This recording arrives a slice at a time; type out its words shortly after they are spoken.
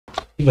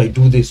if I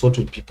do this, what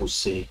will people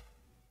say?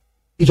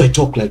 If I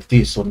talk like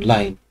this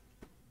online,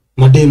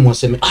 madem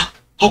waseme,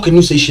 how can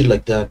you say shit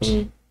like that?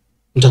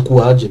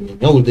 Nitakuwa aje mimi?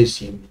 How will they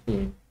see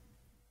me?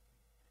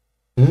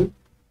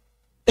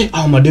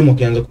 Madem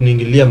wakianza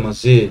kuniingilia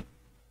mazee.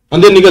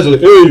 And then niggas are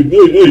like,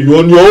 hey, you're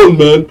on your own,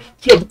 man.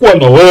 Siatukua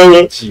na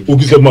wewe,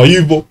 ukisema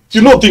hivyo.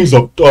 You know things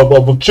have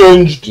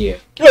changed.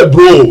 Yeah,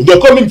 bro, they're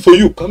coming for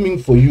you. Coming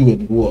for you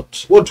and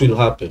what? What will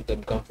happen?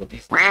 them come for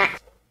this.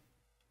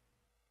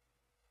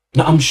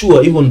 Now I'm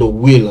sure even though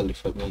Will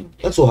alifanya,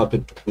 that's what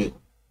happened to Will.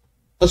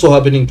 That's what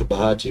happening to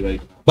Bahati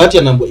right now. Bahati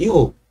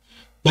anambia,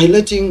 by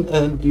letting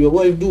your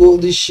wife do all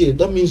this shit,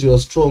 that means you're a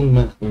strong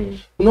man. You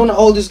know,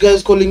 all these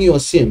guys calling you a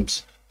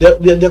simps.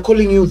 They're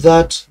calling you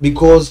that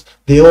because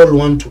they all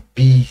want to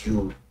be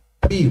you.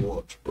 Be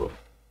what, bro?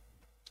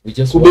 We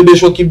just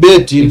kubebeshwa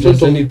kibeti in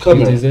front of the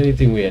camera. If there's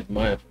anything we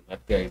admire from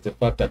that guy, it's the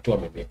fact that two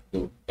make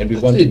do, and we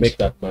want to make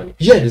that money.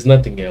 Yeah, there's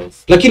nothing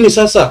else. Lakini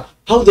sasa,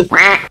 how the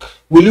fuck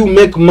will you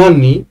make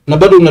money na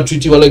bado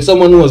unatreatiwa like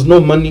someone who has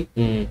no money?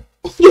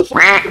 What the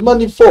fuck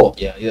money for?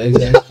 Yeah,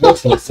 it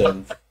makes no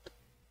sense.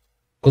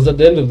 Because at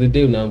the end of the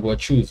day, unaambiwa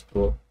choose,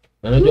 bro.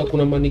 Na najua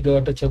kuna maniga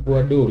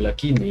watachagua do,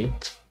 lakini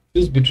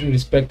choose between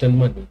respect and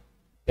money.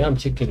 Yeah, I'm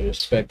checking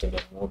respect and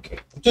I'm okay.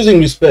 Choosing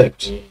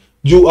respect.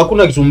 Juu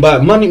hakuna kitu mbaya.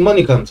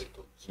 Money comes and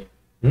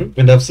goes.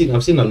 And I've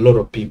seen a lot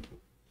of people.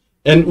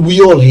 And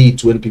we all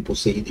hate when people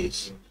say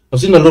this.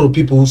 I've seen a lot of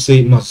people who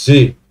say,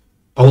 Maze,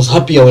 I was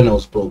happier when I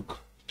was broke.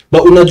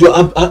 But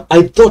unajua,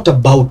 I thought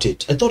about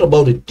it. I thought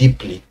about it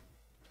deeply.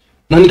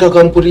 Na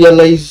nikakam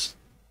realize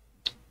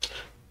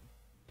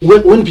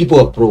when people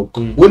are broke,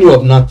 when you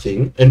have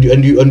nothing and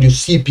you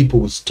see people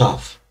with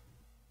stuff,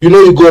 you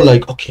know, you go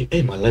like, okay,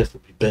 hey, my life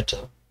would be better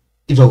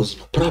if I was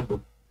in a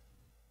problem.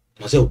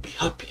 Maze would be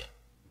happier.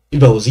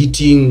 If I was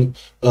eating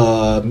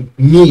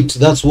meat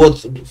that's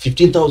worth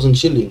 15,000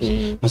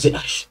 shillings, I say,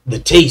 the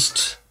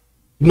taste.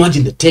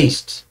 Imagine the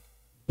taste.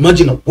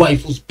 Imagine a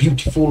wife who's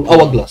beautiful,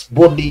 hourglass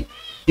body.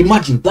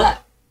 Imagine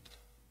that.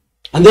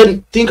 And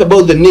then think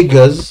about the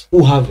niggas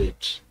who have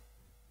it,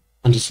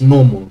 and it's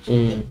normal.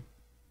 You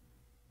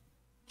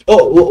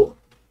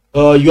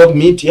have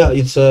meat? Yeah,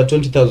 it's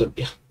 20,000.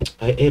 Yeah,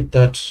 I ate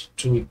that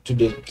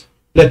today.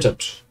 Later.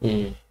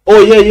 Oh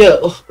yeah.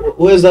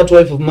 Where's that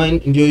wife of mine?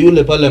 Ndio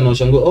yule pale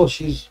anaoshango. Oh,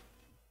 she's.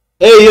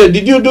 Hey,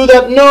 did you do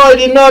that? No, I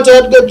did not. I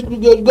had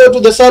to go to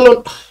the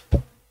salon.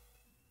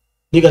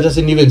 Nigga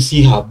doesn't even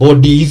see her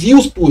body. He's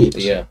used to it.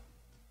 Yeah.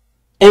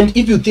 And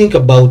if you think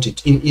about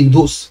it in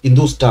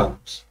those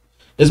terms,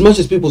 as much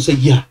as people say,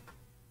 yeah,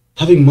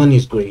 having money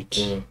is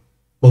great,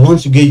 but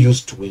once you get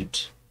used to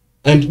it,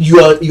 and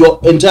your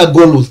entire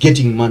goal was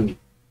getting money,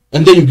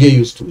 and then you get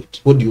used to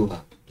it, what do you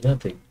have?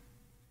 Nothing.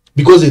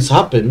 Because it's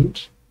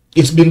happened.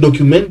 It's been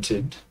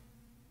documented.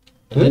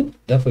 And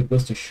therefore it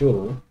goes to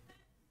show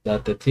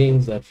that the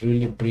things that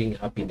really bring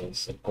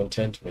happiness and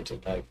contentment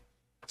in life,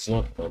 it's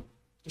not money.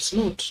 It's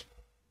not.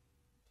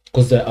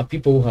 Because there are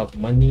people who have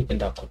money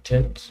and are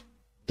content,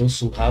 those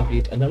who have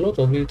it and a lot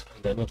of it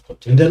and they're not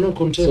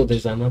content. So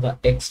there's another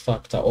X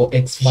factor or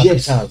X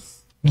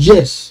factors.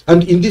 Yes.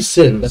 And in this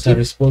sense, that are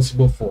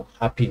responsible for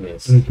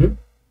happiness. And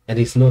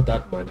it's not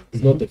that money.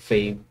 It's not the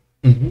fame.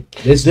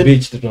 This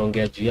bitch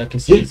tunaongea juu yake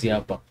sisi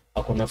hapa.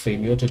 Akona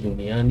fame yote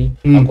duniani,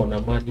 akona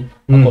money,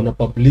 akona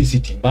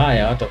publicity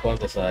mbaya hata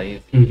kwanza saa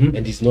hizi,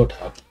 and he's not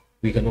happy.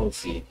 We can all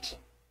see it.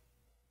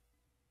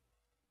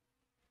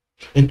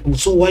 And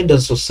so why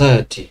does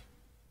society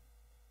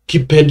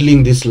keep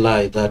peddling this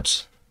lie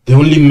that the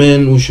only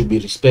men who should be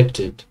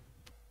respected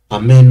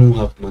are men who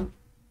have money?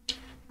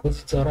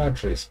 Because it's a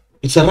rat race.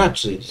 It's a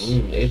rat race.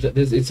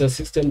 It's a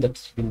system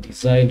that's been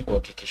designed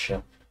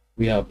kuhakikisha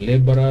we have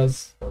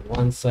laborers on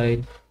one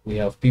side, we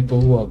have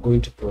people who are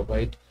going to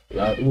provide,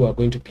 who are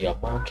going to be a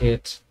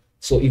market.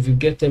 So if you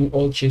get them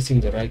all chasing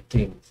the right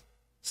things,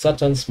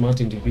 certain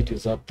smart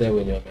individuals up there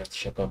when you're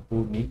at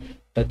kampuni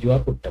that you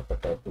have to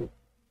tapata.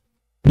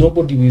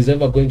 Nobody is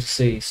ever going to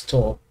say,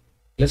 stop,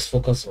 let's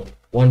focus on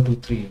 1, 2,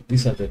 3.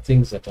 These are the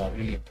things that are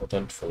really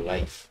important for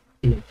life.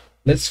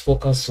 Let's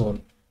focus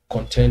on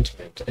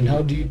contentment. And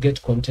how do you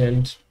get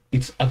content?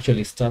 It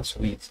actually starts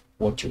with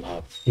what you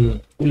have.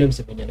 Ule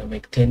msemenye na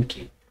make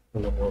 10k,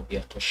 unamwambia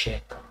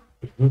tosheka.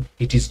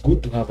 It is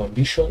good to have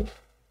ambition.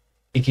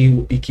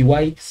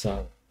 Ikiwai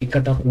sawa,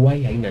 ikata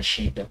kuwai haina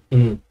shida.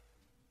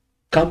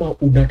 Kama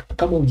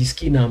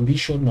ujisikii na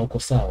ambition na uko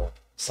sawa.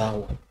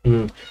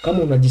 Kama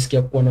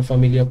unajisikia kuwa na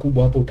familia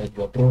kubwa hapo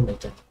utajua bro na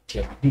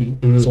itatia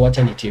bidii. So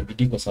acha nitie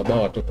bidii kwa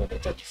sababu watoto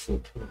wanahitaji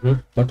food.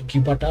 But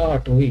ukipata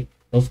watu hii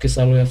na ufike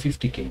salo ya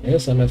 50k, na hiyo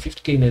salo ya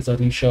 50k inaweza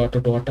lisha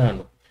watoto 5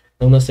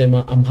 na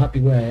unasema I'm happy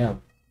where I am.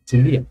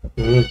 Tulia.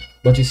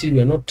 But you see, we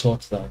are not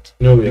taught that.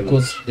 No,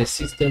 because the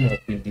system has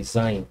been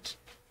designed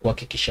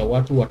kuhakikisha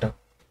watu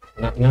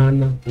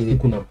watang'ang'ana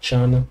usiku na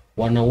mchana.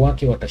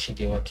 Wanawake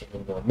watashindia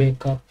wakinunua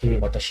makeup,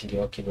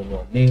 watashindia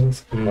wakinunua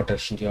nails,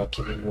 watashindia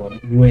wakinunua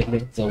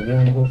nywele za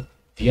uongo,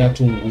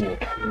 viatu, nguo.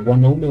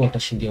 Wanaume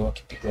watashindia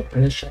wakipigwa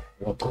pressure,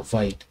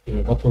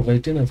 wa provide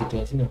tena vitu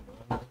hazina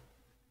maana.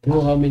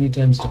 Bro, how many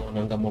times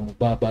tunaonanga mamu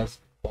babas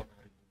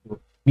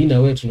Mimi na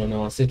wewe tunaona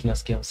wase,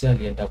 tunasikia mse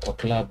alienda kwa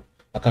club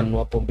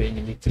akanunua pombe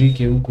yenye ni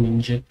 3k, huku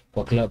nje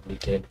kwa club ni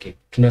 10k.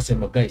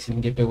 Tunasema guys,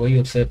 ningepewa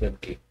hiyo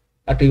 7k,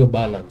 hata hiyo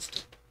balance tu.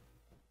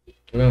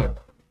 Unaona?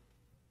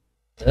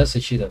 That's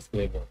the shit that's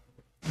going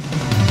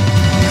on.